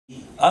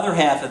The other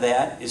half of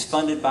that is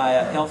funded by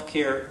a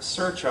healthcare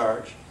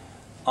surcharge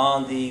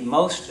on the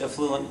most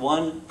affluent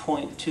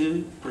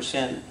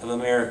 1.2% of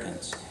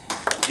Americans.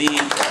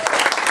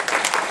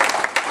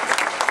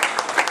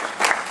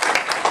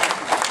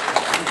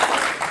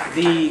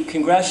 The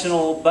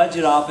Congressional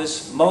Budget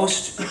Office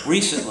most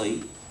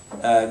recently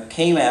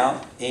came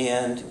out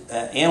and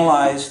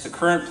analyzed the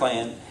current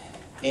plan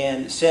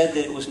and said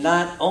that it was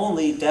not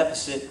only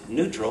deficit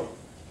neutral,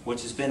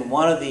 which has been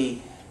one of the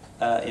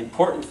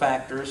important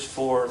factors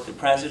for the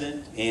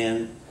President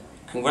and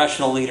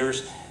congressional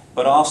leaders,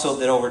 but also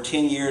that over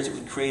 10 years it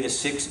would create a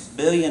 $6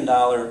 billion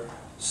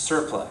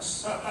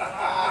surplus.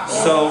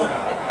 So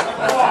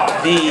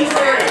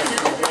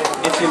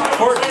it's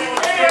important.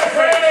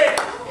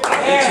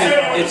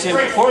 It's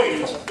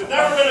important.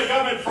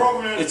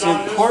 It's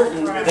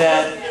important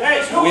that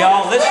we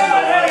all listen to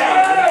one another.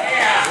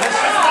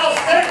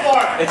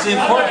 It's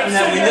important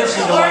that we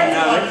listen to one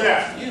another.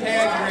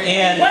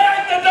 And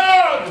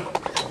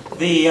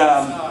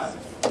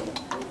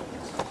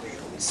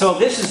so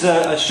this is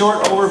a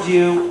short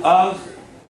overview of